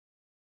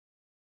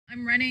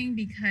I'm running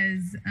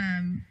because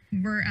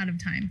we're out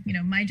of time. You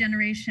know, my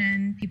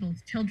generation,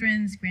 people's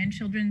children's,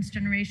 grandchildren's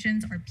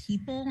generations, our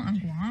people on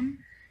Guam,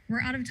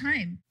 we're out of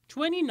time.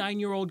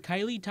 29-year-old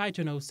Kylie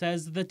Taitano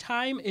says the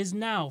time is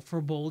now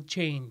for bold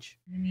change.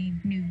 We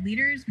need new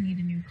leaders, we need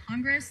a new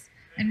Congress,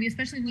 and we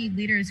especially need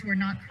leaders who are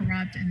not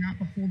corrupt and not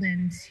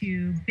beholden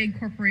to big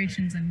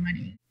corporations and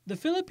money. The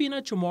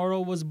Filipina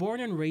Chamorro was born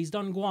and raised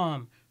on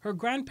Guam. Her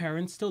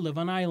grandparents still live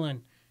on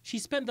island. She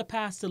spent the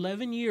past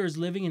 11 years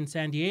living in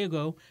San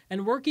Diego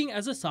and working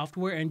as a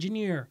software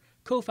engineer,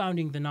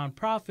 co-founding the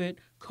nonprofit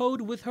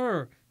Code with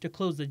Her to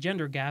close the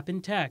gender gap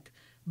in tech.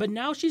 But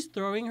now she's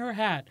throwing her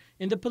hat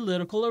in the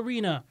political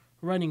arena,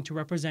 running to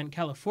represent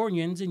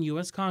Californians in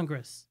U.S.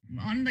 Congress.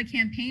 On the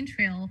campaign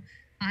trail,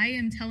 I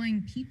am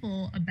telling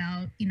people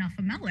about Enough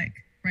Amelik,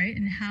 right?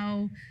 And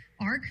how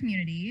our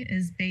community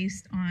is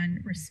based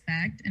on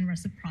respect and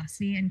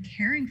reciprocity and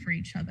caring for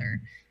each other.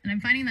 And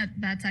I'm finding that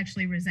that's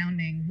actually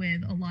resounding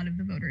with a lot of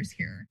the voters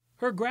here.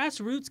 Her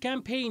grassroots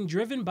campaign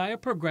driven by a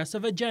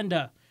progressive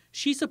agenda.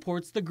 She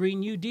supports the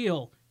Green New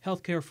Deal,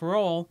 healthcare for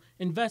all,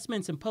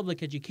 investments in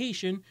public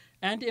education,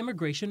 and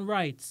immigration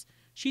rights.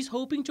 She's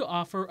hoping to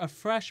offer a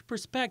fresh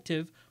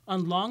perspective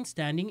on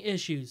long-standing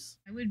issues.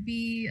 I would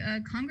be a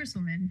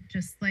congresswoman,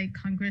 just like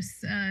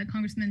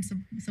Congressman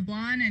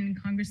Sablan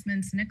and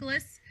Congressman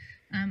Nicholas.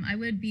 I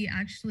would be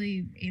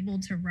actually able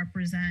to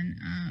represent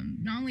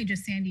not only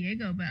just San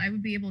Diego, but I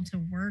would be able to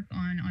work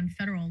on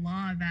federal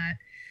law that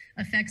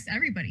affects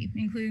everybody,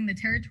 including the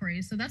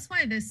territories. So that's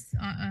why this,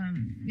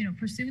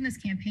 pursuing this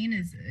campaign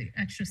is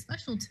extra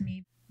special to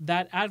me.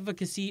 That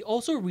advocacy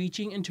also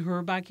reaching into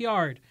her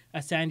backyard,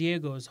 as San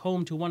Diego is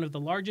home to one of the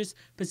largest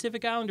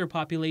Pacific Islander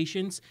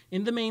populations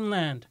in the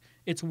mainland.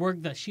 It's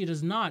work that she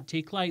does not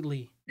take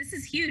lightly. This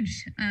is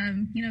huge.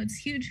 It's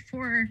huge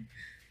for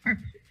our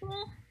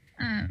people.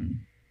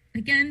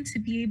 Again, to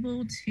be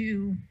able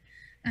to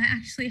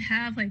actually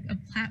have like a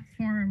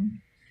platform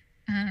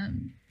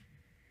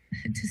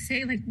to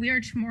say like, we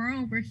are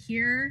tomorrow, we're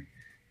here.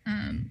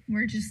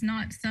 We're just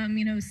not some,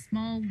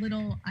 small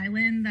little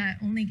island that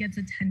only gets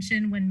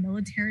attention when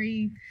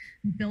military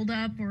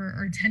buildup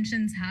or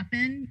tensions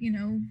happen.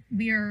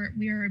 We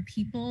are a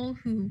people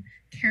who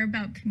care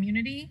about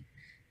community,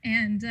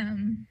 and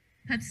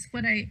that's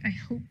what I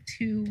hope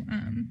to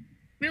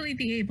really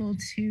be able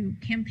to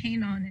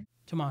campaign on.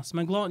 Thomas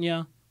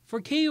Manglona for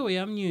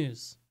KOAM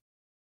News.